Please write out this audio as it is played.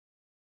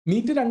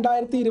NEET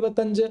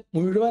 2025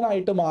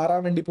 മുഴുവനായിട്ട്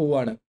മാറാൻ വേണ്ടി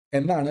പോവാണ്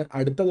എന്നാണ്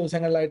അടുത്ത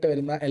ദിവസങ്ങളിലായിട്ട്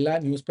വരുന്ന എല്ലാ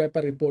ന്യൂസ്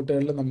പേപ്പർ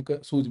റിപ്പോർട്ടുകളിലും നമുക്ക്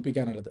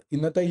സൂചിപ്പിക്കാനുള്ളത്.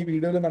 ഇന്നത്തെ ഈ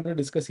വീഡിയോയിൽ നമ്മൾ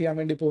ഡിസ്കസ് ചെയ്യാൻ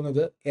വേണ്ടി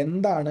പോകുന്നത്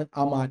എന്താണ്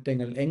ആ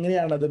മാറ്റങ്ങൾ?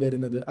 എങ്ങനെയാണ് അത്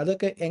വരുന്നത്?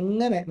 അതൊക്കെ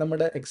എങ്ങനെ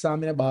നമ്മുടെ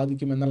എക്സാമിനെ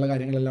ബാധിക്കും എന്നുള്ള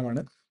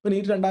കാര്യങ്ങളെല്ലാമാണ്. ഇപ്പോൾ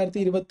നീറ്റ്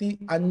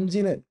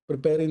 2025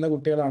 പ്രിപ്പയർ ചെയ്യുന്ന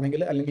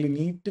കുട്ടികളാണെങ്കിൽ അല്ലെങ്കിൽ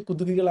നീറ്റ്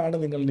കുതുകികളാണ്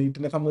നിങ്ങൾ,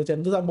 നീറ്റിനെ സംബന്ധിച്ച്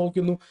എന്ത്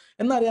സംഭവിക്കുന്നു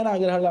എന്നറിയാൻ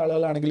ആഗ്രഹമുള്ള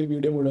ആളുകളാണെങ്കിൽ ഈ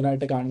വീഡിയോ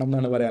മുഴുവനായിട്ട് കാണണം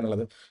എന്നാണ്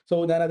പറയാനുള്ളത്. സോ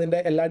ഞാൻ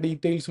അതിന്റെ എല്ലാ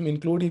ഡീറ്റെയിൽസും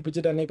ഇൻക്ലൂഡ്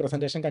ചെയ്യിപ്പിച്ചിട്ട് തന്നെ ഈ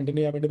പ്രസന്റേഷൻ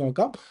കണ്ടിന്യൂ ചെയ്യാൻ വേണ്ടി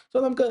നോക്കാം. സോ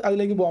നമുക്ക്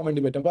അതിലേക്ക് പോകാൻ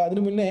വേണ്ടി പറ്റും. അപ്പോൾ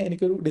അതിന് മുന്നേ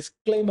എനിക്കൊരു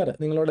ഡിസ്ക്ലെയിമർ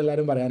നിങ്ങളോട്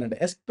എല്ലാവരും പറയാനുണ്ട്.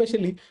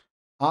 എസ്പെഷ്യലി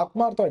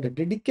ആത്മാർത്ഥമായിട്ട്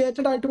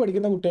ഡെഡിക്കേറ്റഡ് ആയിട്ട്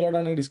പഠിക്കുന്ന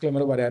കുട്ടികളോടാണ് ഈ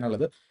ഡിസ്ക്ലെയിമർ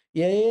പറയാനുള്ളത്.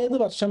 ഏത്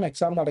വർഷം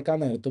എക്സാം നടക്കാൻ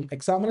നേരത്തും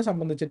എക്സാമിനെ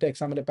സംബന്ധിച്ചിട്ട്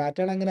എക്സാമിന്റെ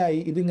പാറ്റേൺ അങ്ങനെയായി,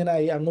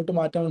 ഇതിങ്ങനെയായി, അങ്ങോട്ട്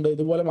മാറ്റമുണ്ട്,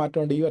 ഇതുപോലെ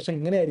മാറ്റമുണ്ട്, ഈ വർഷം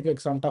ഇങ്ങനെയായിരിക്കും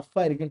എക്സാം, ടഫ്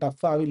ആയിരിക്കും,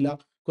 ടഫ് ആവില്ല,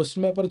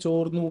 ക്വസ്റ്റ്യൻ പേപ്പർ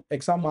ചോർന്നു,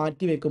 എക്സാം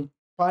മാറ്റി വെക്കും,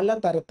 പല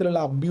തരത്തിലുള്ള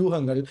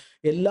അഭ്യൂഹങ്ങൾ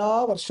എല്ലാ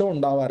വർഷവും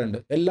ഉണ്ടാവാറുണ്ട്.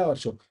 എല്ലാ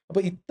വർഷവും.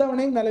 അപ്പൊ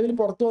ഇത്തവണയും നിലവിൽ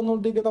പുറത്തു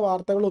വന്നുകൊണ്ടിരിക്കുന്ന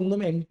വാർത്തകളൊന്നും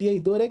NTA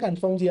ഇതുവരെ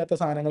കൺഫേം ചെയ്യാത്ത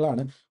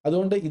സാധനങ്ങളാണ്.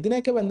 അതുകൊണ്ട്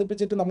ഇതിനെയൊക്കെ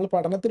ബന്ധിപ്പിച്ചിട്ട് നമ്മൾ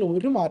പഠനത്തിൽ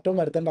ഒരു മാറ്റവും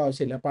വരുത്തേണ്ട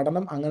ആവശ്യമില്ല.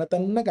 പഠനം അങ്ങനെ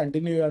തന്നെ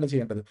കണ്ടിന്യൂ ചെയ്യുകയാണ്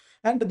ചെയ്യേണ്ടത്.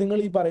 ആൻഡ് നിങ്ങൾ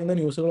ഈ പറയുന്ന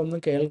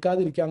ന്യൂസുകളൊന്നും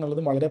കേൾക്കാതിരിക്കുക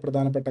എന്നുള്ളതും വളരെ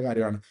പ്രധാനപ്പെട്ട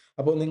കാര്യമാണ്.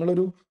 അപ്പോൾ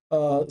നിങ്ങളൊരു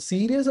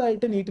സീരിയസ്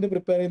ആയിട്ട് നീറ്റിന്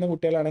പ്രിപ്പയർ ചെയ്യുന്ന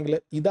കുട്ടികളാണെങ്കിൽ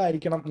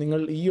ഇതായിരിക്കണം നിങ്ങൾ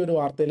ഈ ഒരു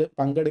വാർത്തയിൽ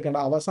പങ്കെടുക്കേണ്ട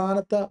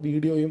അവസാനത്തെ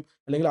വീഡിയോയും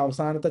അല്ലെങ്കിൽ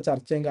അവസാനത്തെ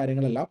ചർച്ചയും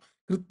കാര്യങ്ങളെല്ലാം.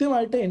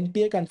 കൃത്യമായിട്ട്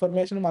NTA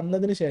കൺഫർമേഷൻ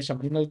വന്നതിന് ശേഷം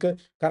നിങ്ങൾക്ക്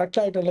കറക്റ്റ്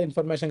ആയിട്ടുള്ള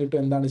ഇൻഫർമേഷൻ കിട്ടും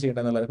എന്താണ്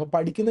ചെയ്യേണ്ടതെന്നുള്ളത്. അപ്പോൾ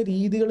പഠിക്കുന്ന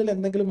രീതികളിൽ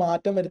എന്തെങ്കിലും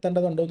മാറ്റം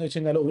വരുത്തേണ്ടതുണ്ടോ എന്ന് വെച്ച്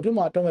കഴിഞ്ഞാൽ ഒരു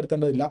മാറ്റവും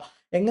വരുത്തേണ്ടതില്ല.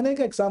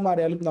 എങ്ങനെയൊക്കെ എക്സാം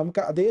മാറിയാലും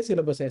നമുക്ക് അതേ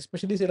സിലബസ്,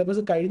 എസ്പെഷ്യലി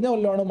സിലബസ് കഴിഞ്ഞ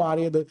കൊല്ലമാണ്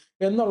മാറിയത്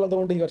എന്നുള്ളത്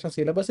കൊണ്ട് ഈ വർഷം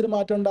സിലബസിൽ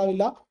മാറ്റം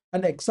ഉണ്ടാവില്ല.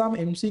 ആൻഡ് എക്സാം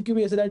MCQ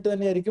ബേസ്ഡ് ആയിട്ട്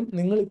തന്നെയായിരിക്കും.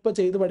 നിങ്ങൾ ഇപ്പോൾ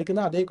ചെയ്ത്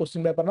പഠിക്കുന്ന അതേ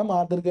ക്വസ്റ്റ്യൻ പേപ്പറിന്റെ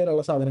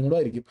മാതൃകയിലുള്ള സാധനങ്ങളും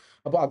ആയിരിക്കും.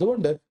 അപ്പോൾ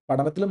അതുകൊണ്ട്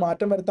പഠനത്തിൽ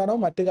മാറ്റം വരുത്താനോ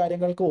മറ്റു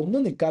കാര്യങ്ങൾക്കോ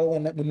ഒന്നും നിൽക്കാതെ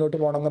തന്നെ മുന്നോട്ട്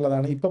പോകണം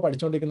എന്നുള്ളതാണ് ഇപ്പോൾ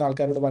പഠിച്ചുകൊണ്ടിരിക്കുന്ന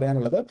ആൾക്കാരോട്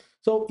പറയാനുള്ളത്.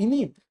 സോ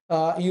ഇനിയും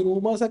ഈ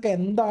റൂമേഴ്സ് ഒക്കെ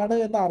എന്താണ്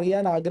എന്ന്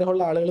അറിയാൻ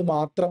ആഗ്രഹമുള്ള ആളുകൾ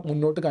മാത്രം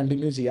മുന്നോട്ട്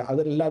കണ്ടിന്യൂ ചെയ്യുക.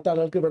 അതല്ലാത്ത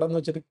ആളുകൾക്ക് ഇവിടെ നിന്ന്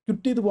വെച്ചിട്ട്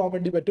ക്വിറ്റ് ചെയ്ത് പോകാൻ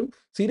വേണ്ടി പറ്റും.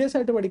 സീരിയസ്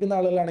ആയിട്ട് പഠിക്കുന്ന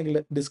ആളുകളാണെങ്കിൽ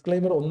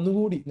ഡിസ്ക്ലെയിമർ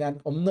ഒന്നുകൂടി ഞാൻ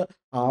ഒന്ന്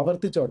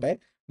ആവർത്തിച്ചോട്ടെ.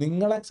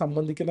 നിങ്ങളെ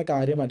സംബന്ധിക്കുന്ന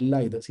കാര്യമല്ല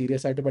ഇത്.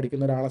 സീരിയസ് ആയിട്ട്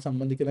പഠിക്കുന്ന ഒരാളെ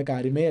സംബന്ധിക്കുന്ന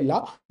കാര്യമേ അല്ല.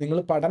 നിങ്ങൾ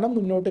പഠനം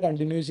മുന്നോട്ട്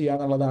കണ്ടിന്യൂ ചെയ്യുക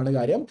എന്നുള്ളതാണ്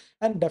കാര്യം.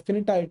 ആൻഡ്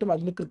ഡെഫിനിറ്റ് ആയിട്ടും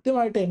അതിന്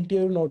കൃത്യമായിട്ട് NTA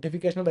ഒരു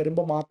നോട്ടിഫിക്കേഷൻ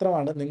വരുമ്പോൾ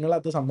മാത്രമാണ്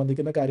നിങ്ങളത്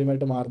സംബന്ധിക്കുന്ന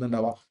കാര്യമായിട്ട്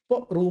മാറുന്നുണ്ടാവുക.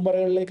 ഇപ്പോൾ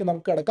റൂമറുകളിലേക്ക്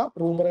നമുക്ക് കിടക്കാം.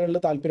 റൂമറുകളിൽ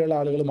താല്പര്യമുള്ള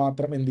ആളുകൾ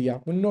മാത്രം എന്ത്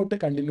ചെയ്യുക, മുന്നോട്ട്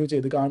കണ്ടിന്യൂ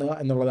ചെയ്ത് കാണുക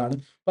എന്നുള്ളതാണ്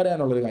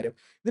പറയാനുള്ളൊരു കാര്യം.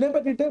 ഇതിനെ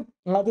പറ്റിയിട്ട്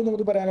ആദ്യം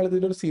നമുക്ക് പറയാനുള്ളത്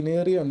ഇതിലൊരു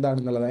സിനേറിയോ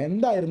എന്താണെന്നുള്ളതാണ്.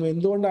 എന്തായിരുന്നു,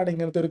 എന്തുകൊണ്ടാണ്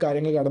ഇങ്ങനത്തെ ഒരു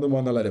കാര്യങ്ങൾ കടന്നു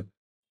പോകുന്നുള്ളത്.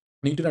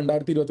 നീറ്റ്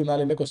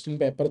 2024ന്റെ ക്വസ്റ്റ്യൻ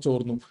പേപ്പർ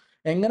ചോർന്നു.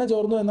 എങ്ങനെ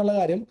ചോർന്നു എന്നുള്ള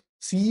കാര്യം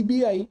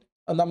CBI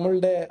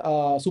നമ്മളുടെ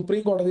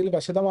സുപ്രീം കോടതിയിൽ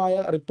വിശദമായ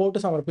റിപ്പോർട്ട്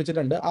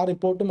സമർപ്പിച്ചിട്ടുണ്ട്. ആ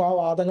റിപ്പോർട്ടും ആ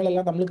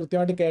വാദങ്ങളെല്ലാം നമ്മൾ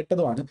കൃത്യമായിട്ട്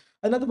കേട്ടതുമാണ്.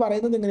 അതിനകത്ത്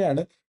പറയുന്നത്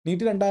ഇങ്ങനെയാണ്: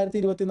 നീറ്റ്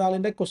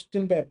 2024ന്റെ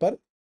ക്വസ്റ്റ്യൻ പേപ്പർ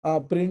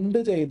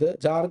പ്രിന്റ് ചെയ്ത്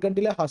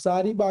ജാർഖണ്ഡിലെ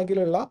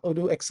ഹസാരിബാഗിലുള്ള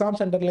ഒരു എക്സാം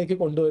സെന്ററിലേക്ക്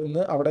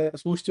കൊണ്ടുവരുന്ന് അവിടെ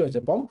സൂക്ഷിച്ചു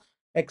വെച്ചപ്പം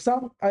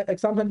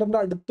എക്സാം സെന്ററിന്റെ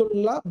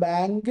അടുത്തുള്ള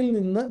ബാങ്കിൽ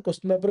നിന്ന്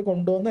ക്വസ്റ്റ്യൻ പേപ്പർ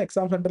കൊണ്ടുവന്ന്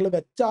എക്സാം സെന്ററിൽ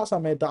വെച്ച ആ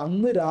സമയത്ത്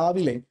അന്ന്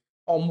രാവിലെ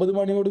 9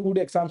 മണിയോട് കൂടി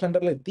എക്സാം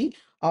സെന്ററിൽ എത്തി.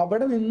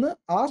 അവിടെ നിന്ന്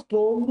ആ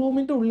സ്ട്രോങ്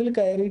റൂമിന്റെ ഉള്ളിൽ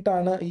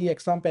കയറിയിട്ടാണ് ഈ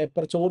എക്സാം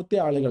പേപ്പർ ചോർത്തിയ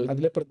ആളുകൾ,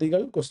 അതിലെ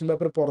പ്രതികൾ ക്വസ്റ്റ്യൻ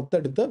പേപ്പർ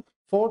പുറത്തെടുത്ത്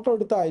ഫോട്ടോ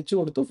എടുത്ത് അയച്ചു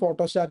കൊടുത്തു.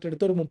 ഫോട്ടോസ്റ്റാറ്റ്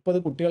എടുത്ത് ഒരു 30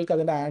 കുട്ടികൾക്ക്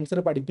അതിന്റെ ആൻസർ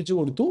പഠിപ്പിച്ചു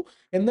കൊടുത്തു.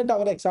 എന്നിട്ട്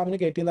അവർ എക്സാമിന്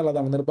കയറ്റി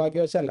എന്നുള്ളതാണ്.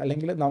 നിർഭാഗ്യവശാൽ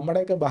അല്ലെങ്കിൽ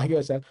നമ്മുടെയൊക്കെ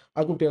ഭാഗ്യവശാൽ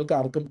ആ കുട്ടികൾക്ക്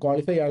ആർക്കും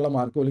ക്വാളിഫൈ ചെയ്യാനുള്ള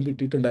മാർക്ക് പോലും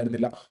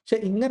കിട്ടിയിട്ടുണ്ടായിരുന്നില്ല. പക്ഷെ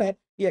ഇങ്ങനെ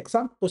ഈ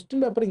എക്സാം ക്വസ്റ്റ്യൻ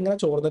പേപ്പർ ഇങ്ങനെ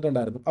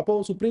ചോർന്നിട്ടുണ്ടായിരുന്നു. അപ്പോൾ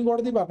സുപ്രീം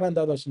കോടതി പറഞ്ഞത്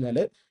എന്താണെന്ന് വെച്ച് കഴിഞ്ഞാൽ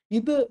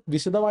ഇത്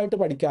വിശദമായിട്ട്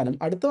പഠിക്കാനും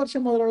അടുത്ത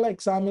വർഷം മുതലുള്ള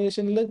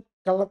എക്സാമിനേഷനിൽ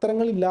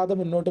കള്ളത്തരങ്ങൾ ഇല്ലാതെ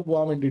മുന്നോട്ട്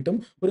പോകാൻ വേണ്ടിയിട്ടും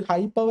ഒരു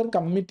ഹൈ പവർ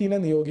കമ്മിറ്റീനെ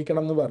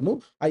നിയോഗിക്കണം എന്ന് പറഞ്ഞു.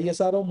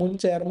 ISRO മുൻ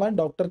ചെയർമാൻ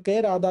ഡോക്ടർ K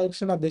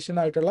രാധാകൃഷ്ണൻ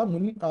അധ്യക്ഷനായിട്ടുള്ള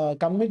മുൻ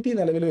കമ്മിറ്റി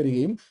നിലവിൽ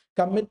വരികയും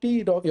കമ്മിറ്റി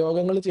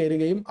യോഗങ്ങൾ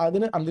ചേരുകയും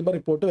അതിന് അന്തിമ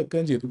റിപ്പോർട്ട്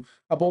വെക്കുകയും ചെയ്തു.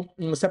 അപ്പോൾ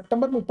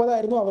സെപ്റ്റംബർ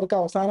 30 അവർക്ക്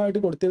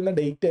അവസാനമായിട്ട് കൊടുത്തിരുന്ന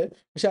ഡേറ്റ്.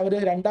 പക്ഷെ അവർ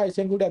 2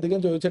 ആഴ്ചയും കൂടി അധികം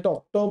ചോദിച്ചിട്ട്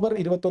ഒക്ടോബർ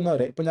 21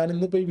 വരെ, ഇപ്പൊ ഞാൻ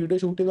ഇന്നിപ്പോൾ ഈ വീഡിയോ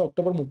ഷൂട്ട് ചെയ്ത്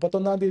ഒക്ടോബർ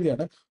 31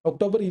 തീയതിയാണ്,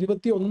 ഒക്ടോബർ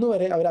 21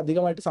 വരെ അവർ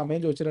അധികമായിട്ട്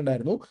സമയം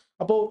ചോദിച്ചിട്ടുണ്ടായിരുന്നു.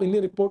 അപ്പോൾ ഇനി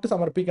റിപ്പോർട്ട്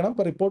സമർപ്പിക്കണം.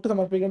 അപ്പോൾ റിപ്പോർട്ട്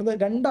സമർപ്പിക്കുന്നത്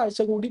 2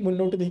 ആഴ്ച കൂടി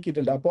മുന്നോട്ട്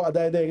നീക്കിയിട്ടുണ്ട്. അപ്പോൾ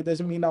അതായത്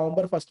ഏകദേശം ഈ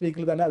നവംബർ ഫസ്റ്റ്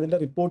വീക്കിൽ തന്നെ അതിന്റെ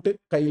റിപ്പോർട്ട്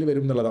കയ്യിൽ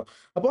വരും എന്നുള്ളതാണ്.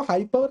 അപ്പോൾ ഹൈ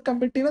പവർ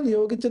കമ്മിറ്റീനെ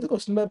നിയോഗിച്ചത്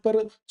ക്വസ്റ്റ്യൻ പേപ്പർ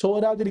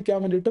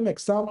ചോരാതിരിക്കാൻ വേണ്ടിയിട്ടും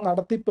എക്സാം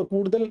നടത്തിപ്പ്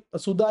കൂടുതൽ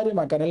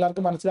സുതാര്യമാക്കാൻ,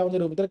 എല്ലാവർക്കും മനസ്സിലാവുന്ന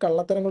രൂപത്തിൽ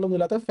കള്ളത്തരങ്ങളൊന്നും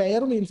ഇല്ലാത്ത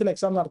ഫെയർ മീൻസിൽ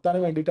എക്സാം നടത്താൻ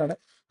വേണ്ടിയിട്ടാണ്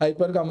ഹൈ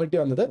പവർ കമ്മിറ്റി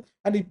വന്നത്.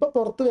 ആൻഡ് ഇപ്പൊ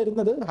പുറത്ത്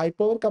വരുന്നത് ഹൈ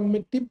പവർ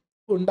കമ്മിറ്റി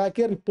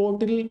ഉണ്ടാക്കിയ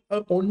റിപ്പോർട്ടിൽ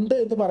ഉണ്ട്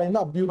എന്ന് പറയുന്ന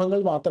അഭ്യൂഹങ്ങൾ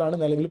മാത്രമാണ്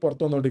നിലവിൽ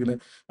പുറത്തു വന്നുകൊണ്ടിരിക്കുന്നത്.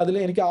 അതിൽ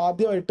എനിക്ക്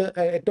ആദ്യമായിട്ട്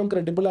ഏറ്റവും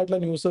ക്രെഡിബിൾ ആയിട്ടുള്ള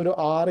ന്യൂസ് ഒരു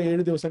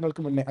 6-7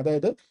 ദിവസങ്ങൾക്ക് മുന്നേ,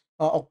 അതായത്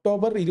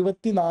October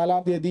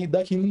 24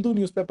 the Hindu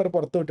news paper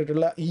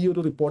പുറത്തുവിട്ടിട്ടുള്ള ഈ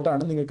ഒരു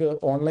റിപ്പോർട്ടാണ്. നിങ്ങൾക്ക്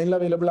ഓൺലൈനിൽ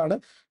അവൈലബിൾ ആണ്.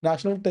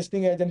 National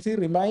testing agency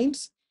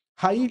remains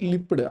high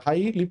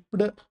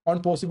lipped on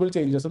possible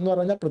changes എന്ന്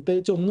പറഞ്ഞാൽ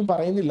പ്രത്യേകിച്ച് ഒന്നും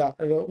പറയുന്നില്ല,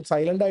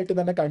 സൈലന്റ് ആയിട്ട്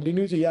തന്നെ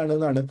കണ്ടിന്യൂ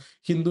ചെയ്യുകയാണെന്നാണ്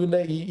ഹിന്ദുവിന്റെ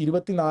ഈ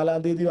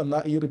 24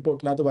 വന്ന ഈ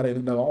റിപ്പോർട്ടിനകത്ത്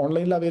പറയുന്നുണ്ടാവുക.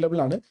 ഓൺലൈനിൽ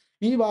അവൈലബിൾ ആണ്.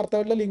 ഈ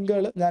വാർത്തകളുടെ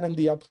ലിങ്കുകൾ ഞാൻ എന്ത്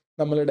ചെയ്യാം,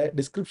 നമ്മളുടെ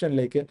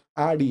ഡിസ്ക്രിപ്ഷനിലേക്ക്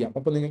ആഡ് ചെയ്യാം.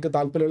 അപ്പൊ നിങ്ങൾക്ക്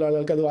താല്പര്യമുള്ള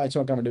ആളുകൾക്ക് അത് വായിച്ചു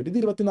നോക്കാൻ വേണ്ടി. ഇത്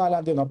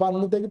 24 അപ്പൊ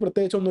അന്നത്തേക്ക്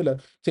പ്രത്യേകിച്ച് ഒന്നുമില്ല.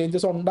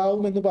 ചേഞ്ചസ്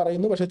ഉണ്ടാവും എന്ന്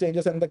പറയുന്നു, പക്ഷെ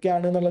ചേഞ്ചസ്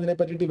എന്തൊക്കെയാണ് എന്നുള്ളതിനെ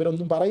പറ്റിയിട്ട്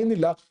ഇവരൊന്നും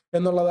പറയുന്നില്ല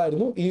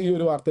എന്നുള്ളതായിരുന്നു ഈ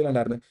ഒരു വാർത്തയിൽ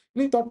ഉണ്ടായിരുന്നത്.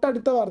 ഇനി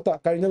തൊട്ടടുത്ത വാർത്ത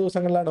കഴിഞ്ഞ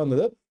ദിവസങ്ങളിലാണ്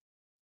വന്നത്.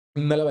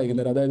 ഇന്നലെ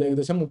വൈകുന്നേരം, അതായത്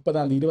ഏകദേശം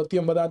 30-ാം തീയതി,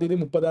 29-ാം തീയതി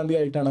 30-ാം തീയതി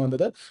ആയിട്ടാണ്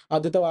വന്നത്.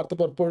 ആദ്യത്തെ വാർത്ത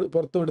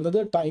പുറത്തുവിടുന്നത്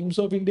ടൈംസ്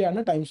ഓഫ് ഇന്ത്യ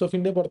ആണ്. ടൈംസ് ഓഫ്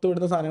ഇന്ത്യ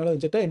പുറത്തുവിടുന്ന സാധനങ്ങൾ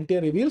വെച്ചിട്ട് NTA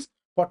റിവീൽസ്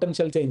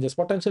പൊട്ടൻഷ്യൽ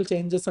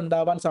ചേഞ്ചസ്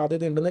ഉണ്ടാവാൻ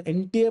സാധ്യതയുണ്ടെന്ന്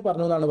NTA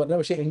പറഞ്ഞു എന്നാണ്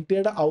പറഞ്ഞത്. പക്ഷേ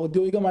NTAയുടെ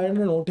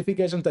ഔദ്യോഗികമായുള്ള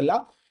നോട്ടിഫിക്കേഷൻസ് അല്ല,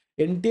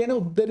 NTAനെ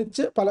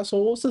ഉദ്ധരിച്ച് പല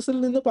സോഴ്സസിൽ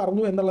നിന്ന്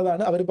പറഞ്ഞു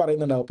എന്നുള്ളതാണ് അവർ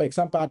പറയുന്നുണ്ടാവും. അപ്പോൾ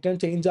എക്സാം പാറ്റേൺ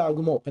ചേഞ്ച്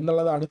ആകുമോ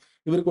എന്നുള്ളതാണ്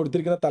ഇവർ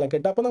കൊടുത്തിരിക്കുന്ന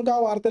തലക്കെട്ട്. അപ്പോൾ നമുക്ക് ആ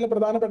വാർത്തയിലെ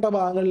പ്രധാനപ്പെട്ട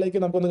ഭാഗങ്ങളിലേക്ക്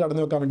നമുക്കൊന്ന്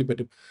കടന്നു നോക്കാൻ വേണ്ടി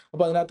പറ്റും.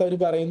 അപ്പോൾ അതിനകത്ത് അവർ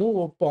പറയുന്നു,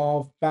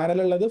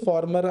 പാനലുള്ളത്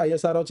former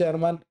ISRO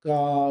chairman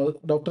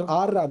doctor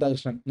R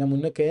Radhakrishnan. ഞാൻ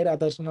മുന്നേ K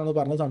രാധാകൃഷ്ണൻ എന്ന്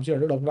പറഞ്ഞ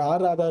സംശയമുണ്ട്. ഡോക്ടർ R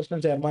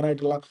രാധാകൃഷ്ണൻ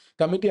ചെയർമാനായിട്ടുള്ള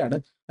കമ്മിറ്റിയാണ്.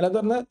 അതിനകത്ത്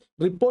പറഞ്ഞ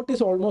report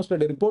is almost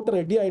ready. Report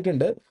ready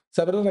ആയിട്ടുണ്ട്.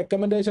 സെവറൽ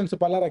റെക്കമെൻഡേഷൻസ്,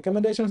 പല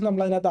റെക്കമെൻഡേഷൻസ്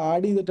നമ്മൾ അതിനകത്ത്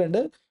ആഡ്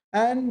ചെയ്തിട്ടുണ്ട്.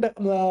 ആൻഡ്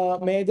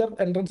മേജർ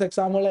എൻട്രൻസ്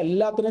എക്സാമുകൾ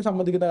എല്ലാത്തിനെയും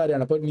സംബന്ധിക്കുന്ന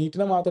കാര്യമാണ്. അപ്പോൾ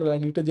നീറ്റിനെ മാത്രമല്ല,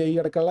 നീറ്റ് JEE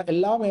അടക്കമുള്ള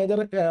എല്ലാ മേജർ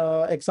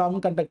എക്സാമും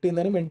കണ്ടക്ട്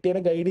ചെയ്യുന്നതിനും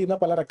NTAനെ ഗൈഡ് ചെയ്യുന്ന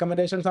പല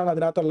റെക്കമെൻഡേഷൻസ് ആണ്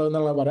അതിനകത്തുള്ളത്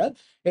എന്നുള്ള പറയാൻ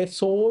എ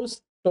സോഴ്സ്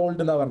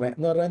ടോൾഡ് എന്ന് പറഞ്ഞത്.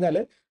 എന്ന് പറഞ്ഞു കഴിഞ്ഞാൽ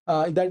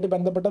ഇതായിട്ട്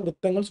ബന്ധപ്പെട്ട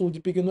വൃത്തങ്ങൾ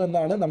സൂചിപ്പിക്കുന്നു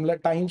എന്നാണ് നമ്മളെ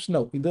ടൈംസ്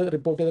നൗ ഇത്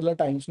റിപ്പോർട്ട് ചെയ്തിട്ടുള്ള.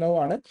 ടൈംസ് നൗ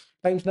ആണ്,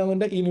 ടൈംസ്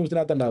നൗവിന്റെ ഈ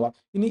ന്യൂസിനകത്ത് ഉണ്ടാവുക.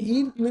 ഇനി ഈ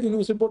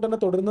ന്യൂസ് റിപ്പോർട്ട്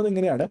തന്നെ തുടരുന്നത്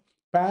ഇങ്ങനെയാണ്.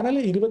 പാനൽ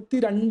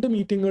 22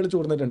 മീറ്റിങ്ങുകൾ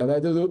ചേർന്നിട്ടുണ്ട്.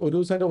 അതായത് ഒരു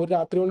ദിവസം ഒരു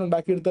രാത്രി കൊണ്ട്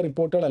ഉണ്ടാക്കിയെടുത്ത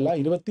റിപ്പോർട്ടുകളല്ല,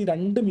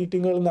 22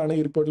 മീറ്റിങ്ങുകൾ എന്നാണ്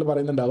ഈ റിപ്പോർട്ടിൽ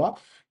പറയുന്നുണ്ടാവുക.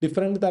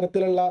 ഡിഫറെന്റ്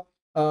തരത്തിലുള്ള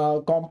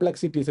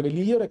കോംപ്ലക്സിറ്റീസ്,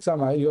 വലിയൊരു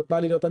എക്സാമാണ്.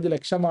 24-25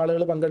 ലക്ഷം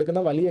ആളുകൾ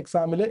പങ്കെടുക്കുന്ന വലിയ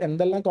എക്സാമിൽ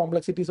എന്തെല്ലാം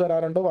കോംപ്ലക്സിറ്റീസ്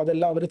വരാറുണ്ടോ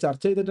അതെല്ലാം അവർ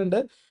ചർച്ച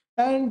ചെയ്തിട്ടുണ്ട്.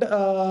 ആൻഡ്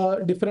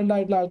ഡിഫറെന്റ്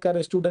ആയിട്ടുള്ള ആൾക്കാർ,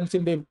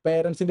 സ്റ്റുഡൻസിന്റെയും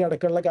പേരൻസിന്റെയും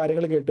അടക്കമുള്ള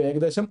കാര്യങ്ങൾ കേട്ടു.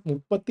 ഏകദേശം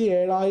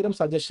 37,000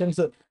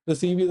 സജഷൻസ്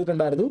റിസീവ്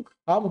ചെയ്തിട്ടുണ്ടായിരുന്നു.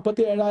 ആ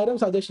 37,000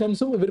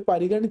 സജഷൻസും ഇവർ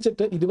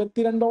പരിഗണിച്ചിട്ട്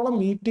 22ഓളം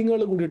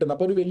മീറ്റിങ്ങുകൾ കൂടിയിട്ടുണ്ട്.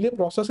 അപ്പോൾ ഒരു വലിയ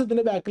പ്രോസസ്സ്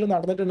ഇതിന്റെ ബാക്കിൽ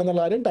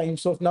നടന്നിട്ടുണ്ടെന്നുള്ള കാര്യം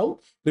ടൈംസ് നൗ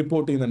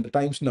റിപ്പോർട്ട് ചെയ്യുന്നുണ്ട്.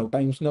 ടൈംസ്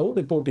നൗ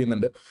റിപ്പോർട്ട്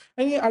ചെയ്യുന്നുണ്ട്.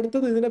 ഇനി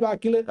അടുത്തത് ഇതിന്റെ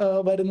ബാക്കിൽ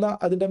വരുന്ന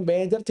അതിന്റെ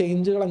മേജർ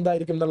ചേഞ്ചുകൾ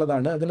എന്തായിരിക്കും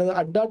എന്നുള്ളതാണ്. അതിന്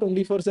അഡ്ഡ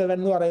 24/7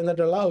 എന്ന്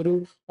പറയുന്നിട്ടുള്ള ഒരു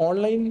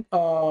ഓൺലൈൻ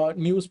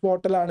ന്യൂസ്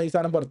പോർട്ടലാണ് ഈ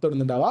സാധനം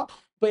പുറത്തുവിടുന്നുണ്ടാവുക.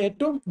 ഇപ്പൊ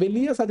ഏറ്റവും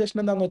വലിയ സജഷൻ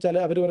എന്താണെന്ന് വെച്ചാൽ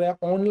അവർ പറയാം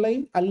ഓൺലൈൻ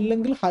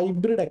അല്ലെങ്കിൽ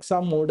ഹൈബ്രിഡ്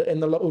എക്സാം മോഡ്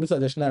എന്നുള്ള ഒരു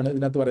സജഷനാണ്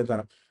ഇതിനകത്ത്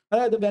പറയുന്നത്.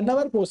 അതായത്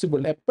വെനെവർ പോസിബിൾ,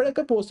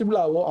 എപ്പോഴൊക്കെ പോസിബിൾ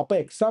ആവോ അപ്പോൾ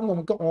എക്സാം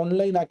നമുക്ക്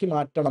ഓൺലൈൻ ആക്കി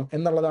മാറ്റണം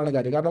എന്നുള്ളതാണ്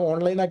കാര്യം. കാരണം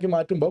ഓൺലൈൻ ആക്കി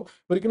മാറ്റുമ്പോൾ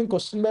ഒരിക്കലും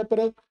ക്വസ്റ്റ്യൻ പേപ്പർ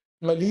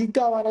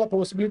ലീക്ക് ആവാനുള്ള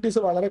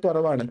പോസിബിലിറ്റീസ് വളരെ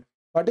കുറവാണ്.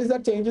 വാട്ട് ഈസ്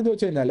ദാറ്റ് ചേഞ്ച് എന്ന്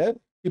വെച്ച് കഴിഞ്ഞാൽ,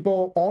 ഇപ്പോൾ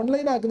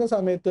ഓൺലൈൻ ആക്കുന്ന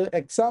സമയത്ത്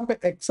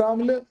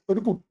എക്സാമിൽ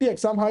ഒരു കുട്ടി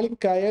എക്സാം ഹാളിൽ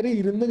കയറി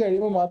ഇരുന്ന്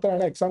കഴിയുമ്പോൾ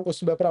മാത്രമാണ് എക്സാം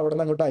ക്വസ്റ്റ്യൻ പേപ്പർ അവിടെ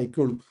നിന്ന് അങ്ങോട്ട്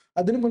അയക്കുള്ളൂ.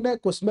 അതിന് മുന്നേ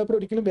ക്വസ്റ്റ്യൻ പേപ്പർ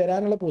ഒരിക്കലും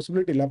വരാനുള്ള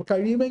പോസിബിലിറ്റി ഇല്ല. അപ്പൊ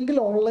കഴിയുമെങ്കിൽ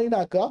ഓൺലൈൻ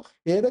ആക്കുക.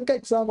 ഏതൊക്കെ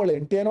എക്സാമുകൾ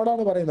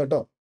NTAനോടാണ് പറയുന്നത്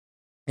കേട്ടോ,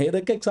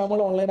 ഏതൊക്കെ എക്സാമുകൾ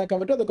ഓൺലൈൻ ആക്കാൻ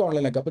പറ്റും അതൊക്കെ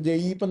ഓൺലൈൻ ആക്കാം. അപ്പോൾ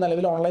JEE ഇപ്പം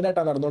നിലവിൽ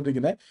ഓൺലൈനായിട്ടാണ്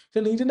നടന്നുകൊണ്ടിരിക്കുന്നത്.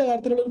 പക്ഷേ നീറ്റിന്റെ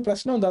കാര്യത്തിലുള്ള ഒരു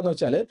പ്രശ്നം എന്താണെന്ന്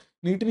വെച്ചാൽ,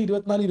 നീറ്റിന്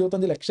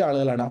 24-25 ലക്ഷം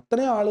ആളുകളാണ്.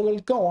 അത്രയും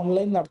ആളുകൾക്ക്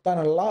ഓൺലൈൻ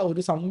നടത്താനുള്ള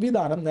ഒരു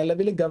സംവിധാനം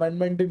നിലവിൽ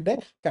ഗവൺമെന്റിന്റെ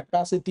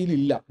കപ്പാസിറ്റിയിൽ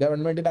ഇല്ല.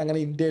 ഗവൺമെന്റിന്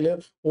അങ്ങനെ ഇന്ത്യയിൽ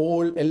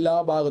എല്ലാ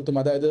ഭാഗത്തും,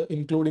 അതായത്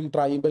including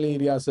tribal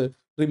areas,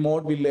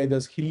 remote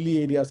villages, hilly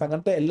areas,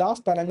 അങ്ങനത്തെ എല്ലാ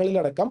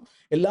സ്ഥലങ്ങളിലടക്കം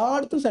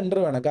എല്ലായിടത്തും സെന്റർ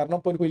വേണം. കാരണം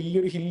ഇപ്പോൾ ഒരു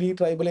വലിയൊരു ഹില്ലി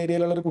ട്രൈബൽ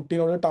ഏരിയയിലുള്ള ഒരു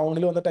കുട്ടിയോട്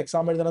ടൗണിൽ വന്നിട്ട്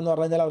എക്സാം എഴുതണം എന്ന്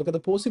പറഞ്ഞു കഴിഞ്ഞാൽ അവർക്കത്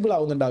പോസിബിൾ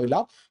ആവുന്നുണ്ടാവില്ല.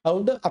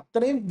 അതുകൊണ്ട്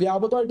അത്രയും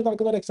വ്യാപകമായിട്ട്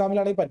നടക്കുന്ന ഒരു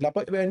എക്സാമിലാണെങ്കിൽ പറ്റില്ല.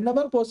 അപ്പോൾ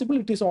whenever possible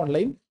it is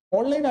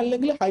online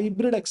അല്ലെങ്കിൽ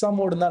ഹൈബ്രിഡ് എക്സാം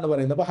മോഡ് എന്നാണ്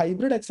പറയുന്നത്. അപ്പോൾ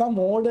ഹൈബ്രിഡ് എക്സാം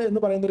മോഡ് എന്ന്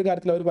പറയുന്ന ഒരു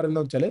കാര്യത്തിൽ അവർ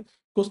പറയുന്നത് വെച്ചാൽ,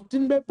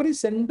 question paper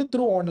send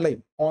through online.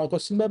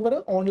 Question paper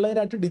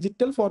ഓൺലൈനായിട്ട്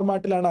ഡിജിറ്റൽ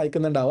ഫോർമാറ്റിലാണ്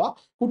അയക്കുന്നുണ്ടാവുക.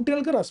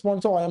 കുട്ടികൾക്ക്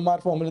റെസ്പോൺസ് OMR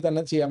ഫോമിൽ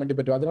തന്നെ ചെയ്യാൻ വേണ്ടി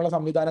പറ്റും. അതിനുള്ള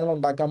സംവിധാനങ്ങൾ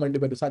ഉണ്ടാക്കാൻ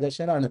വേണ്ടി പറ്റും.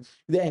 സജഷനാണ്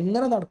ഇത്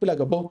എങ്ങനെ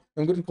നടപ്പിലാക്കും. അപ്പോൾ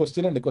നമുക്കൊരു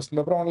ക്വസ്റ്റ്യൻ ഉണ്ട്, ക്വസ്റ്റ്യൻ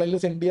പേപ്പർ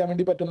ഓൺലൈനിൽ സെൻഡ് ചെയ്യാൻ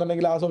വേണ്ടി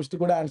പറ്റുന്നുണ്ടെങ്കിൽ ആ സോഴ്സിൽ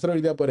കൂടെ ആൻസർ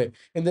എഴുതിയാൽ പോരെ,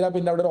 എന്തിനാ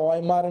പിന്നെ അവിടെ ഒരു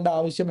OMRന്റെ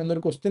ആവശ്യം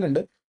എന്നൊരു ക്വസ്റ്റ്യൻ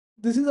ഉണ്ട്.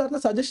 This is are the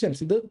suggestions,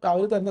 ഇത്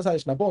അവർ തരുന്ന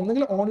സജഷൻ. അപ്പോൾ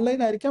ഒന്നെങ്കിൽ ഓൺലൈൻ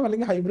ആയിരിക്കാം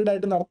അല്ലെങ്കിൽ ഹൈബ്രിഡ്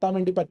ആയിട്ട് നടത്താൻ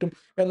വേണ്ടി പറ്റും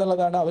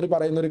എന്നുള്ളതാണ് അവർ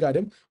പറയുന്ന ഒരു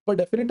കാര്യം. അപ്പോൾ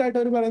ഡെഫിനറ്റ് ആയിട്ട്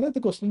അവർ പറയുന്നത്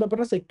ക്വസ്റ്റ്യൻ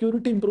പേപ്പറിന്റെ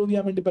സെക്യൂരിറ്റി ഇംപ്രൂവ്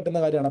ചെയ്യാൻ വേണ്ടി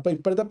പറ്റുന്ന കാര്യമാണ്. അപ്പോൾ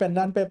ഇപ്പോഴത്തെ പെൻ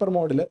ആൻഡ് പേപ്പർ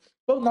മോഡിൽ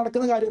ഇപ്പോൾ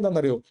നടക്കുന്ന കാര്യം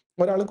എന്താണെന്നറിയോ,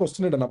 ഒരാൾ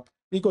ക്വസ്റ്റ്യൻ ഇടണം,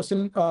 ഈ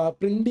ക്വസ്റ്റ്യൻ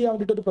പ്രിന്റ് ചെയ്യാൻ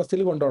വേണ്ടിയിട്ട് ഒരു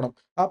പ്രസ്സിൽ കൊണ്ടുപോകണം,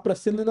 ആ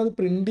പ്രസ്സിൽ നിന്ന് അത്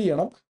പ്രിന്റ്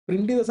ചെയ്യണം,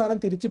 പ്രിന്റ് ചെയ്ത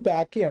സാധനം തിരിച്ച്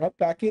പാക്ക് ചെയ്യണം,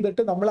 പാക്ക്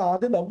ചെയ്തിട്ട് നമ്മൾ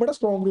ആദ്യം നമ്മുടെ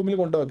സ്ട്രോങ്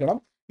റൂമിൽ കൊണ്ടുവെക്കണം.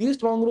 ഈ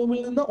സ്ട്രോങ് റൂമിൽ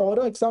നിന്ന്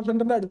ഓരോ എക്സാം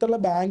സെന്ററിന്റെ അടുത്തുള്ള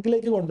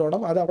ബാങ്കിലേക്ക്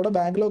കൊണ്ടുപോകണം, അത് അവിടെ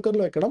ബാങ്ക്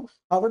ലോക്കറിൽ വെക്കണം.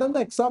 അവിടെ നിന്ന്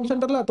എക്സാം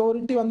സെന്ററിൽ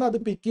അതോറിറ്റി വന്ന് അത്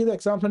പിക്ക് ചെയ്ത്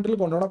എക്സാം സെന്ററിൽ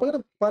കൊണ്ടുപോകണം. അപ്പോൾ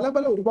അങ്ങനെ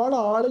പല ഒരുപാട്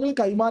ആളുകൾ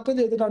കൈമാറ്റം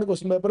ചെയ്തിട്ടാണ്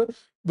ക്വസ്റ്റ്യൻ പേപ്പർ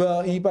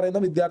ഈ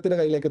പറയുന്ന വിദ്യാർത്ഥിയുടെ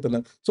കയ്യിലേക്ക്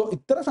എത്തുന്നത്. സോ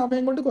ഇത്ര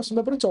സമയം കൊണ്ട് ക്വസ്റ്റ്യൻ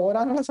പേപ്പർ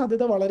ചോരാനുള്ള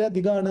സാധ്യത വളരെ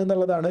അധികമാണ്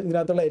എന്നുള്ളതാണ്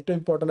ഇതിനകത്തുള്ള ഏറ്റവും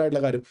ഇമ്പോർട്ടന്റ്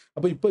ആയിട്ടുള്ള കാര്യം.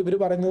 അപ്പോൾ ഇപ്പോൾ ഇവർ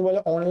പറയുന്നത്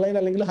പോലെ ഓൺലൈൻ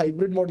അല്ലെങ്കിൽ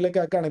ഹൈബ്രിഡ്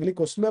മോഡിലേക്ക് ആക്കുകയാണെങ്കിൽ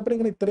ക്വസ്റ്റ്യൻ പേപ്പർ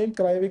ഇങ്ങനെ ഇത്രയും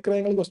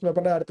ക്രയവിക്രയങ്ങൾ ക്വസ്റ്റ്യൻ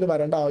പേപ്പറിന്റെ കാര്യത്തിൽ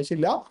വരേണ്ട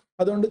ആവശ്യമില്ല.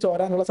 അതുകൊണ്ട്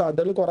ചോരാനുള്ള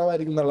സാധ്യതകൾ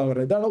കുറവായിരിക്കും എന്നുള്ള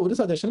പറയുന്നത്. ഇതാണ് ഒരു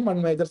സജഷൻ, വൺ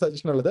മേജർ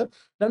സജഷൻ ഉള്ളത്.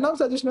 രണ്ടാം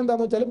സജഷൻ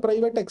എന്താണെന്ന് വെച്ചാൽ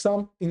പ്രൈവറ്റ് എക്സാം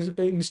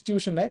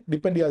ഇൻസ്റ്റിറ്റ്യൂഷനെ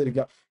ഡിപ്പെൻഡ്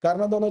ചെയ്യാതിരിക്കുക.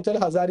 കാരണം എന്താണെന്ന് വെച്ചാൽ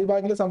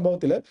ഹസാരിബാഗിലെ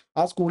സംഭവത്തിൽ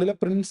ആ സ്കൂളിലെ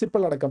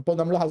പ്രിൻസിപ്പൾ അടക്കം, ഇപ്പോൾ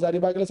നമ്മൾ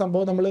ഹസാരിബാഗിലെ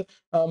സംഭവം നമ്മൾ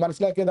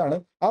മനസ്സിലാക്കിയതാണ്,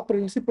 ആ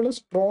പ്രിൻസിപ്പൾ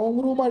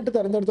സ്ട്രോങ് റൂമായിട്ട്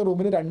തെരഞ്ഞെടുത്ത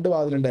റൂമിന് 2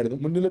 വാതിലുണ്ടായിരുന്നു,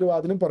 മുന്നിലൊരു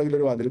വാതിലും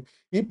പുറകിലൊരു വാതിലും.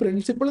 ഈ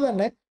പ്രിൻസിപ്പൾ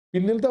തന്നെ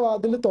പിന്നിലത്തെ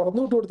വാതിൽ തുറന്നു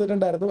വിട്ട്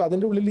കൊടുത്തിട്ടുണ്ടായിരുന്നു,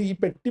 അതിന്റെ ഉള്ളിൽ ഈ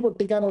പെട്ടി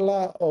പൊട്ടിക്കാനുള്ള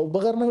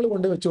ഉപകരണങ്ങൾ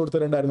കൊണ്ട് വെച്ച്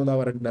കൊടുത്തിട്ടുണ്ടായിരുന്നു എന്നാണ്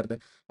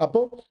പറഞ്ഞിട്ടുണ്ടായിരുന്നത്.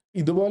 അപ്പോൾ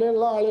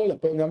ഇതുപോലെയുള്ള ആളുകൾ,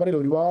 ഇപ്പൊ ഞാൻ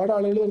പറയില്ല, ഒരുപാട്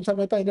ആളുകൾ ഒരു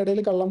സമയത്ത് അതിന്റെ ഇടയിൽ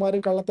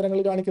കള്ളന്മാരും കള്ളത്തരങ്ങൾ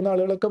കാണിക്കുന്ന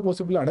ആളുകളൊക്കെ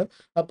പോസിബിൾ ആണ്.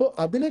 അപ്പോൾ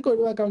അതിനൊക്കെ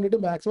ഒഴിവാക്കാൻ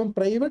വേണ്ടിയിട്ട് മാക്സിമം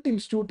പ്രൈവറ്റ്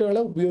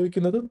ഇൻസ്റ്റിറ്റ്യൂട്ടുകളെ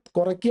ഉപയോഗിക്കുന്നത്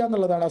കുറയ്ക്കുക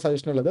എന്നുള്ളതാണ് ആ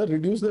സജഷൻ ഉള്ളത്.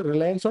 Reduce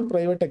Reliance on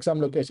private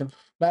exam location.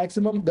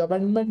 Maximum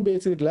government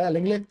base ചെയ്തിട്ടുള്ള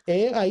അല്ലെങ്കിൽ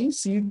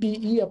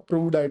AICTE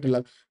അപ്രൂവ്ഡ് ആയിട്ടുള്ള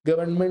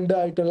ഗവൺമെന്റ്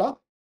ആയിട്ടുള്ള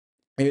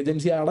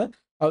ഏജൻസിയാണ്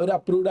അവർ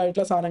അപ്രൂവ്ഡ്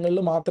ആയിട്ടുള്ള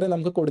സാധനങ്ങളിൽ മാത്രമേ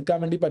നമുക്ക് കൊടുക്കാൻ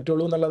വേണ്ടി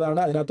പറ്റുള്ളൂ എന്നുള്ളതാണ്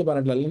അതിനകത്ത്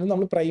പറഞ്ഞിട്ടുള്ളത്. അല്ലെങ്കിൽ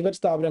നമ്മൾ പ്രൈവറ്റ്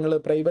സ്ഥാപനങ്ങൾ,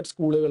 പ്രൈവറ്റ്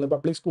സ്കൂളുകൾ,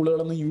 പബ്ലിക്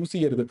സ്കൂളുകളൊന്നും യൂസ്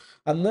ചെയ്യരുത്.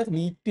 അന്ന്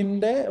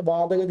നീറ്റിന്റെ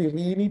വാദഗതി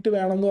റീനീറ്റ്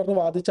വേണം എന്ന് പറഞ്ഞ്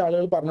വാദിച്ച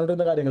ആളുകൾ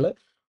പറഞ്ഞുകൊണ്ടിരുന്ന കാര്യങ്ങൾ,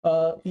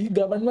 ഈ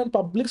ഗവൺമെന്റ്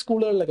പബ്ലിക്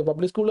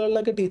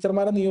സ്കൂളുകളിലൊക്കെ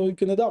ടീച്ചർമാരെ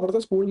നിയോഗിക്കുന്നത്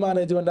അവിടുത്തെ സ്കൂൾ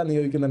മാനേജ്മെന്റാണ്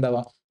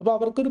നിയോഗിക്കുന്നുണ്ടാവുക. അപ്പൊ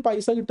അവർക്കൊരു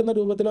പൈസ കിട്ടുന്ന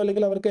രൂപത്തിലോ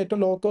അല്ലെങ്കിൽ അവർക്ക്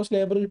ഏറ്റവും ലോ കോസ്റ്റ്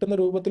ലേബർ കിട്ടുന്ന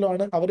രൂപത്തിലോ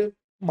ആണ് അവർ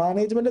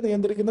മാനേജ്മെന്റ്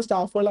നിയന്ത്രിക്കുന്ന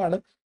സ്റ്റാഫുകളാണ്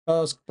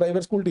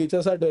പ്രൈവറ്റ് സ്കൂൾ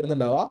ടീച്ചേഴ്സ് ആയിട്ട്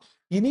വരുന്നുണ്ടാവുക.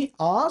 ഇനി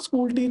ആ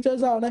സ്കൂൾ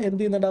ടീച്ചേഴ്സ് ആണ് എന്ത്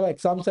ചെയ്യുന്നുണ്ടാവുക,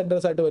 എക്സാം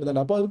സെന്റേഴ്സ് ആയിട്ട്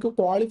വരുന്നുണ്ട്. അപ്പോൾ അവർക്ക്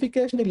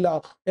ക്വാളിഫിക്കേഷൻ ഇല്ല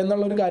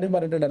എന്നുള്ള ഒരു കാര്യം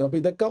പറഞ്ഞിട്ടുണ്ടായിരുന്നു. അപ്പൊ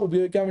ഇതൊക്കെ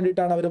ഉപയോഗിക്കാൻ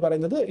വേണ്ടിയിട്ടാണ് അവർ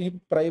പറയുന്നത് ഈ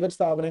പ്രൈവറ്റ്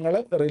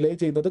സ്ഥാപനങ്ങളെ റിലേ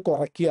ചെയ്യുന്നത്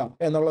കുറയ്ക്കുക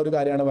എന്നുള്ള ഒരു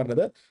കാര്യമാണ്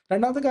പറഞ്ഞത്.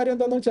 രണ്ടാമത്തെ കാര്യം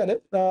എന്താണെന്ന് വെച്ചാൽ,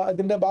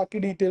 ഇതിന്റെ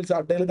ബാക്കി ഡീറ്റെയിൽസ്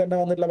അഡയിൽ തന്നെ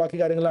വന്നിട്ടുള്ള ബാക്കി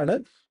കാര്യങ്ങളാണ്.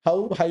 How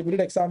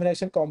hybrid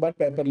examination Kombat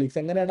paper leaks.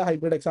 എങ്ങനെയാണ്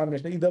ഹൈബ്രിഡ്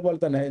എക്സാമിനേഷൻ ഇതേപോലെ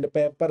തന്നെ അതിന്റെ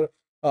പേപ്പർ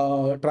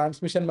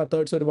ട്രാൻസ്മിഷൻ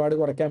മെത്തേഡ്സ് ഒരുപാട്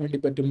കുറയ്ക്കാൻ വേണ്ടി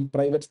പറ്റും.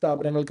 പ്രൈവറ്റ്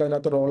സ്ഥാപനങ്ങൾക്ക്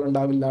അതിനകത്ത് റോൾ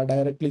ഉണ്ടാവില്ല,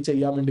 ഡയറക്ട്ലി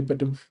ചെയ്യാൻ വേണ്ടി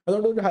പറ്റും.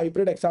 അതുകൊണ്ട് ഒരു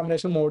ഹൈബ്രിഡ്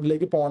എക്സാമിനേഷൻ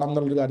മോഡിലേക്ക് പോകണം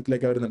എന്നുള്ളൊരു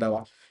കാര്യത്തിലേക്ക്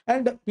വരുന്നുണ്ടാവാം.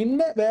 ആൻഡ്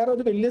പിന്നെ വേറെ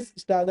ഒരു വലിയ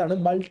സ്റ്റാജാണ്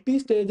മൾട്ടി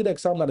സ്റ്റേജ്ഡ്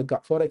എക്സാം നടക്കുക.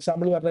 ഫോർ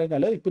എക്സാമ്പിൾ പറഞ്ഞു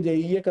കഴിഞ്ഞാൽ ഇപ്പോൾ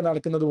JEE ഒക്കെ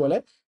നടക്കുന്നത് പോലെ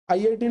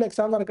IIT-യിൽ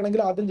എക്സാം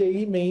നടക്കണമെങ്കിൽ ആദ്യം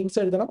JEE മെയിൻസ്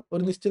എഴുതണം.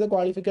 ഒരു നിശ്ചിത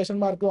ക്വാളിഫിക്കേഷൻ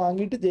മാർക്ക്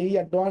വാങ്ങിയിട്ട് JEE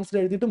അഡ്വാൻസ്ഡ്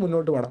എഴുതിയിട്ട്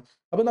മുന്നോട്ട് പോകണം.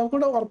 അപ്പൊ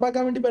നമുക്കിവിടെ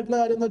ഉറപ്പാക്കാൻ വേണ്ടി പറ്റുന്ന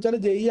കാര്യം എന്ന് വെച്ചാൽ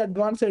JEE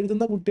അഡ്വാൻസ്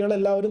എഴുതുന്ന കുട്ടികൾ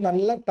എല്ലാവരും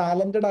നല്ല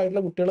ടാലന്റഡ്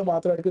ആയിട്ടുള്ള കുട്ടികൾ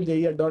മാത്രമായിരിക്കും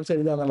JEE അഡ്വാൻസ്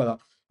എഴുതുക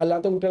എന്നുള്ളതാണ്.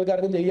 അല്ലാത്ത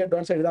കുട്ടികൾക്കാർക്കും JEE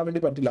അഡ്വാൻസ് എഴുതാൻ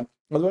വേണ്ടി പറ്റില്ല.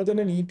 അതുപോലെ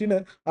തന്നെ നീറ്റിന്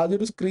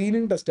അതൊരു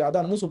സ്ക്രീനിങ് ടെസ്റ്റ്, അത്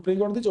അന്ന് സുപ്രീം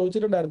കോടതി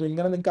ചോദിച്ചിട്ടുണ്ടായിരുന്നു,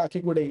 ഇങ്ങനെ നിങ്ങൾക്ക്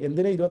ആക്കിക്കൂടെ,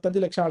 എന്തിനാ 25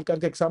 ലക്ഷം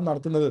ആൾക്കാർക്ക് എക്സാം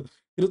നടത്തുന്നത്?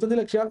 25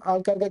 ലക്ഷം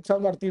ആൾക്കാർക്ക് എക്സാം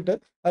നടത്തിയിട്ട്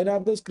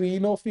അതിനകത്ത്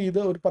സ്ക്രീൻ ഓഫ് ചെയ്ത്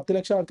ഒരു 10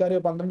 ലക്ഷം ആൾക്കാരെയോ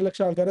 12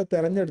 ലക്ഷം ആൾക്കാരെ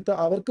തെരഞ്ഞെടുത്ത്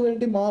അവർക്ക്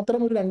വേണ്ടി മാത്രം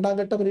ഒരു രണ്ടാം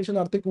ഘട്ട പരീക്ഷ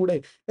നടത്തിക്കൂടെ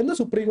എന്ന്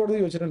സുപ്രീം കോടതി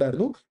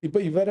ചോദിച്ചിട്ടുണ്ടായിരുന്നു.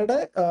 ഇപ്പൊ ഇവരുടെ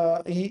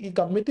ഈ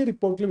കമ്മിറ്റി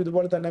റിപ്പോർട്ടിലും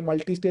ഇതുപോലെ തന്നെ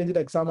മൾട്ടി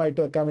സ്റ്റേജ്ഡ് എക്സാം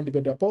ആയിട്ട് വെക്കാൻ വേണ്ടി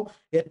പറ്റും. അപ്പോൾ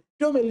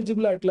ഏറ്റവും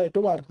എലിജിബിൾ ആയിട്ടുള്ള,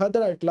 ഏറ്റവും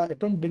അർഹതരായിട്ടുള്ള,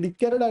 ഏറ്റവും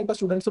ഡെഡിക്കേറ്റഡ് ആയിട്ടുള്ള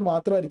സ്റ്റുഡൻസ്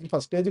മാത്രമായിരിക്കും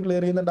ഫസ്റ്റ് സ്റ്റേജ്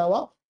ക്ലിയർ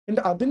ചെയ്യുന്നുണ്ടാവുക.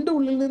 അതിന്റെ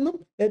ഉള്ളിൽ നിന്നും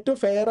ഏറ്റവും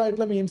ഫെയർ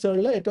ആയിട്ടുള്ള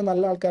മീൻസുകളിൽ ഏറ്റവും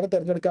നല്ല ആൾക്കാരെ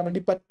തിരഞ്ഞെടുക്കാൻ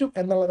വേണ്ടി പറ്റും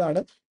എന്നുള്ളതാണ്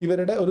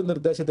ഇവരുടെ ഒരു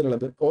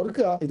നിർദ്ദേശത്തിലുള്ളത്.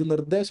 ഓർക്കുക, ഇത്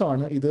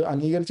നിർദ്ദേശമാണ്, ഇത്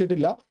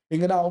അംഗീകരിച്ചിട്ടില്ല,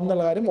 ഇങ്ങനെ ആവും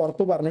എന്നുള്ള കാര്യം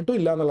ഉറപ്പ് പറഞ്ഞിട്ടും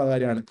ഇല്ല എന്നുള്ള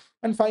കാര്യമാണ്.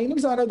 ആൻഡ്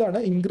ഫൈനൽ സാധനം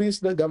ഇതാണ്,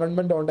 increase the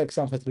government on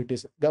exam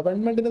facilities.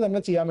 ഗവൺമെന്റിന്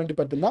തന്നെ ചെയ്യാൻ വേണ്ടി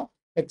പറ്റുന്ന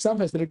എക്സാം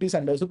ഫെസിലിറ്റി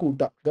സെന്റേഴ്സ്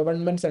കൂട്ടുക,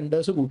 ഗവൺമെന്റ്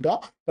സെന്റേഴ്സ് കൂട്ടുക,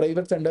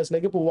 പ്രൈവറ്റ്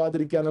സെന്റേഴ്സിലേക്ക്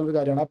പോവാതിരിക്കുക എന്നുള്ള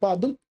കാര്യമാണ്. അപ്പൊ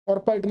അതും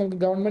ഉറപ്പായിട്ട്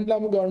നമുക്ക്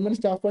ഗവൺമെന്റിലാകുമ്പോൾ ഗവൺമെന്റ്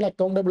സ്റ്റാഫുകൾ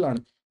അക്കൗണ്ടബിൾ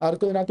ആണ്.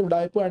 ആർക്കും ഇതിനകത്ത്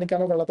ഉടായ്പ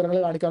കാണിക്കാനോ കള്ളത്തരങ്ങൾ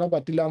കാണിക്കാനോ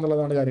പറ്റില്ല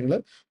എന്നുള്ളതാണ് കാര്യങ്ങൾ.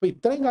 അപ്പൊ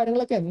ഇത്രയും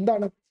കാര്യങ്ങളൊക്കെ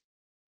എന്താണ്,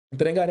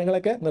 ഇത്രയും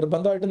കാര്യങ്ങളൊക്കെ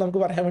നിർബന്ധമായിട്ട് നമുക്ക്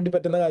പറയാൻ വേണ്ടി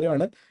പറ്റുന്ന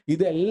കാര്യമാണ്.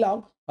 ഇതെല്ലാം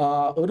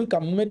ഒരു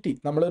കമ്മിറ്റി,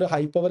 നമ്മളൊരു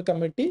ഹൈ പവർ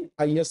കമ്മിറ്റി,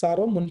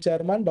 ISRO മുൻ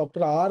chairman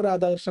doctor R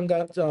Radhakrishnan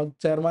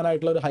chairman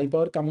ആയിട്ടുള്ള ഒരു ഹൈ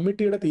പവർ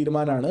കമ്മിറ്റിയുടെ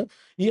തീരുമാനമാണ്.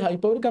 ഈ ഹൈ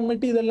പവർ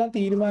കമ്മിറ്റി ഇതെല്ലാം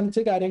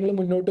തീരുമാനിച്ച് കാര്യങ്ങൾ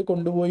മുന്നോട്ട്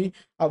കൊണ്ടുപോയി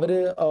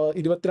അവര്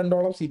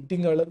 22ഓളം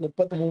സിറ്റിങ്ങുകൾ,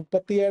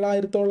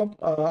 37,000-ഓളം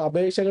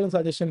അപേക്ഷകളും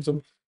സജഷൻസും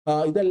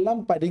ഇതെല്ലാം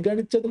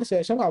പരിഗണിച്ചതിന്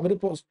ശേഷം അവർ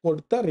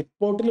കൊടുത്ത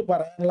റിപ്പോർട്ടിൽ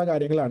പറയാനുള്ള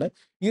കാര്യങ്ങളാണ്.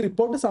 ഈ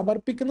റിപ്പോർട്ട്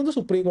സമർപ്പിക്കുന്നത്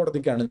സുപ്രീം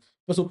കോടതിക്കാണ്.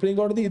 ഇപ്പൊ സുപ്രീം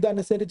കോടതി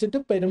ഇതനുസരിച്ചിട്ട്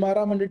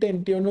പെരുമാറാൻ വേണ്ടിയിട്ട്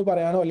NTA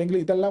പറയാനോ അല്ലെങ്കിൽ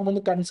ഇതെല്ലാം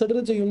ഒന്ന് കൺസിഡർ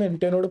ചെയ്യുന്ന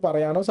NTA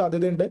പറയാനോ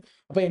സാധ്യതയുണ്ട്.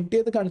 അപ്പൊ NTA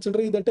ഇത് കൺസിഡർ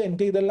ചെയ്തിട്ട്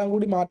NTA ഇതെല്ലാം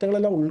കൂടി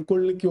മാറ്റങ്ങളെല്ലാം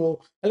ഉൾക്കൊള്ളിക്കുവോ,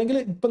 അല്ലെങ്കിൽ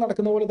ഇപ്പൊ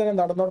നടക്കുന്ന പോലെ തന്നെ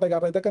നടന്നോട്ടെ,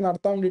 കാരണം ഇതൊക്കെ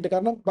നടത്താൻ വേണ്ടിയിട്ട്,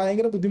 കാരണം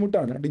ഭയങ്കര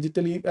ബുദ്ധിമുട്ടാണ്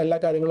ഡിജിറ്റലി എല്ലാ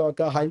കാര്യങ്ങളും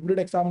ഒക്കെ.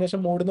 ഹൈബ്രിഡ്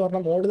എക്സാമിനേഷൻ മോഡ് എന്ന്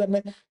പറഞ്ഞാൽ മോഡ്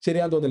തന്നെ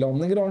ശരിയാന്ന് തോന്നില്ല.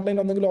 ഒന്നെങ്കിൽ ഓൺലൈൻ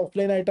ഒന്നെങ്കിൽ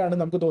ഓഫ്ലൈൻ ആയിട്ടാണ്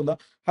നമുക്ക് തോന്നുക.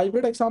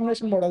 ഹൈബ്രിഡ്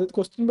എക്സാമിനേഷൻ മോഡ്, അതായത്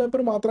ക്വസ്റ്റ്യൻ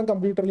പേപ്പർ മാത്രം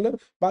കമ്പ്യൂട്ടറിൽ,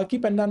 ബാക്കി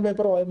പെൻ ആൻഡ്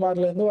പേപ്പർ OMR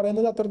എന്ന്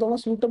പറയുന്നത് അത്രത്തോളം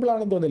സ്യൂട്ടബിൾ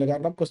ആണെന്ന് തോന്നില്ല.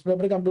 കാരണം ക്വസ്റ്റ്യൻ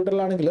പേപ്പർ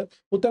കമ്പ്യൂട്ടറിലാണെങ്കിൽ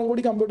ഉത്തരം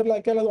കൂടി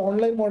കമ്പ്യൂട്ടറിലാക്കിയാൽ അത്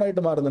ഓൺലൈൻ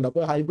മോഡായിട്ട് മാറുന്നുണ്ട്.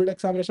 അപ്പോൾ ഹൈബ്രിഡ്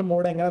എക്സാമിനേഷൻ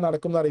മോഡ് എങ്ങനെ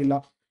നടക്കും എന്നറിയില്ല.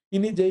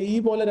 ഇനി JEE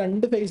പോലെ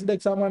 2 ഫേസ്ഡ്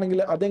എക്സാം ആണെങ്കിൽ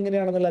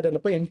അതെങ്ങനെയാണെന്നുള്ള അറിയില്ല.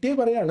 അപ്പൊ NTA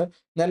പറയാണ്,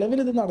 നിലവിൽ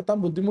ഇത് നടത്താൻ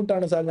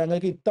ബുദ്ധിമുട്ടാണ് സാർ,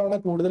 ഞങ്ങൾക്ക് ഇത്തവണ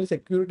കൂടുതൽ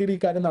സെക്യൂരിറ്റിയിൽ ഈ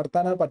കാര്യം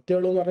നടത്താനേ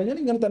പറ്റുള്ളൂ എന്ന് പറഞ്ഞാൽ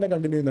ഇങ്ങനെ തന്നെ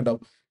കണ്ടിന്യൂ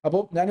ചെയ്യുന്നുണ്ടാവും.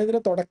 അപ്പോൾ ഞാൻ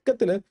ഇതിന്റെ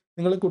തുടക്കത്തിൽ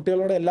നിങ്ങൾ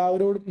കുട്ടികളോട്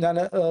എല്ലാവരോടും ഞാൻ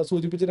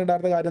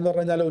സൂചിപ്പിച്ചിട്ടുണ്ടായിരുന്ന കാര്യം എന്ന്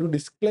പറഞ്ഞു കഴിഞ്ഞാൽ ഒരു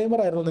ഡിസ്ക്ലെയിമർ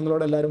ആയിരുന്നു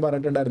നിങ്ങളോട് എല്ലാവരും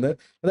പറഞ്ഞിട്ടുണ്ടായിരുന്നത്.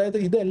 അതായത്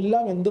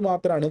ഇതെല്ലാം എന്ത്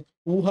മാത്രമാണ്,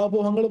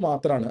 ഊഹാപോഹങ്ങൾ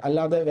മാത്രമാണ്,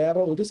 അല്ലാതെ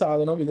വേറെ ഒരു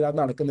സാധനവും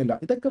ഇതിനകത്ത് നടക്കുന്നില്ല.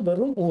 ഇതൊക്കെ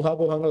വെറും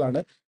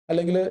ഊഹാപോഹങ്ങളാണ്.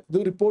 അല്ലെങ്കിൽ ഇത്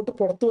റിപ്പോർട്ട്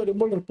പുറത്തു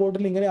വരുമ്പോൾ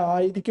റിപ്പോർട്ടിൽ ഇങ്ങനെ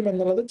ആയിരിക്കും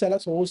എന്നുള്ളത് ചില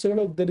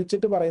സോഴ്സുകളെ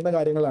ഉദ്ധരിച്ചിട്ട് പറയുന്ന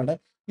കാര്യങ്ങളാണ്.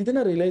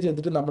 ഇതിനെ റിലേ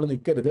ചെയ്തിട്ട് നമ്മൾ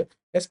നിൽക്കരുത്.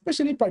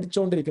 എസ്പെഷ്യലി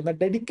പഠിച്ചുകൊണ്ടിരിക്കുന്ന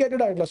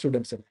ഡെഡിക്കേറ്റഡ് ആയിട്ടുള്ള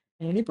സ്റ്റുഡൻസ്.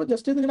 ഇനിയിപ്പോൾ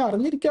ജസ്റ്റ് ഇതിങ്ങനെ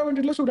അറിഞ്ഞിരിക്കാൻ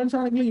വേണ്ടിയിട്ടുള്ള സ്റ്റുഡൻസ്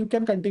ആണെങ്കിൽ you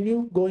can continue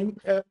going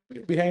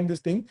behind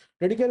this thing.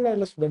 Dedicated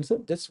ആയിട്ടുള്ള സ്റ്റുഡൻസ്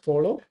ജസ്റ്റ്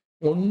ഫോളോ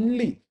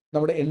ഓൺലി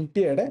നമ്മുടെ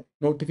NTA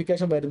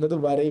നോട്ടിഫിക്കേഷൻ വരുന്നത്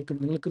വരേക്കും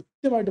നിങ്ങൾ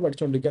കൃത്യമായിട്ട്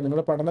പഠിച്ചുകൊണ്ടിരിക്കുക.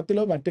 നിങ്ങളുടെ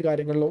പഠനത്തിലോ മറ്റു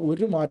കാര്യങ്ങളിലോ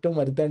ഒരു മാറ്റവും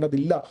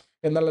വരുത്തേണ്ടതില്ല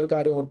എന്നുള്ളൊരു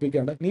കാര്യം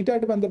ഓർപ്പിക്കുകയാണ്.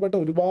 നീറ്റായിട്ട് ബന്ധപ്പെട്ട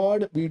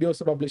ഒരുപാട്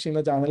വീഡിയോസ് പബ്ലിഷ്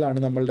ചെയ്യുന്ന ചാനലാണ്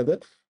നമ്മളുടേത്.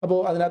 അപ്പോൾ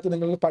അതിനകത്ത്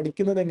നിങ്ങൾ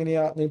പഠിക്കുന്നത്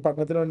എങ്ങനെയാണ്,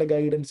 പഠനത്തിന് വേണ്ട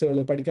ഗൈഡൻസുകൾ,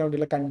 പഠിക്കാൻ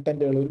വേണ്ടിയുള്ള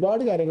കണ്ടന്റുകൾ,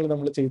 ഒരുപാട് കാര്യങ്ങൾ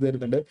നമ്മൾ ചെയ്തു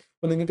തരുന്നുണ്ട്.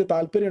 അപ്പോൾ നിങ്ങൾക്ക്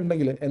താല്പര്യം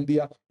ഉണ്ടെങ്കിൽ എന്ത്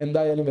ചെയ്യുക,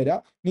 എന്തായാലും വരിക.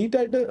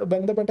 നീറ്റായിട്ട്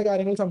ബന്ധപ്പെട്ട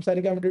കാര്യങ്ങൾ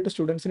സംസാരിക്കാൻ വേണ്ടിയിട്ട്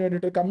സ്റ്റുഡൻസിന്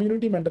വേണ്ടിയിട്ട്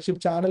കമ്മ്യൂണിറ്റി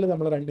മെന്റർഷിപ്പ് ചാനൽ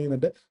നമ്മൾ റൺ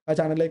ചെയ്യുന്നുണ്ട്. ആ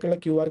ചാനലിലേക്കുള്ള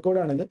QR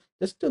കോഡാണിത്.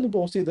 ജസ്റ്റ് ഒന്ന്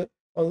പോസ്റ്റ് ചെയ്ത്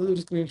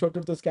ഒരു സ്ക്രീൻഷോട്ട്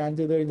എടുത്ത് സ്കാൻ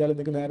ചെയ്ത് കഴിഞ്ഞാൽ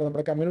നിങ്ങൾക്ക് നേരെ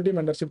നമ്മുടെ കമ്മ്യൂണിറ്റി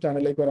മെന്റർഷിപ്പ്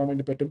ചാനലിലേക്ക് വരാൻ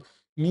വേണ്ടി പറ്റും.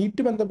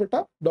 നീറ്റ് ബന്ധപ്പെട്ട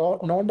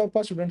നോൺ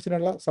ഡോപ്പ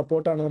സ്റ്റുഡൻസിനുള്ള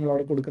സപ്പോർട്ടാണ് നമ്മൾ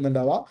അവിടെ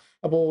കൊടുക്കുന്നുണ്ടാവുക.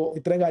 അപ്പോൾ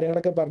ഇത്രയും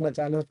കാര്യങ്ങളൊക്കെ പറഞ്ഞ്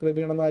ചാനൽ സബ്സ്ക്രൈബ്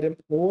ചെയ്യണമെന്ന കാര്യം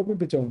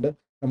ഓർമ്മിപ്പിച്ചുകൊണ്ട്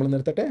നമ്മൾ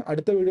നിർത്തട്ടെ.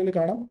 അടുത്ത വീഡിയോയിൽ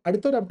കാണാം.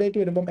 അടുത്തൊരു അപ്ഡേറ്റ്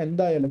വരുമ്പം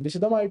എന്തായാലും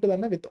വിശദമായിട്ട്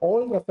തന്നെ വിത്ത്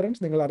ഓൾ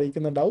റെഫറൻസ് നിങ്ങൾ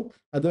അറിയിക്കുന്നുണ്ടാവും.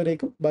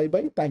 അതുവരേക്കും bye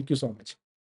bye. Thank you so much.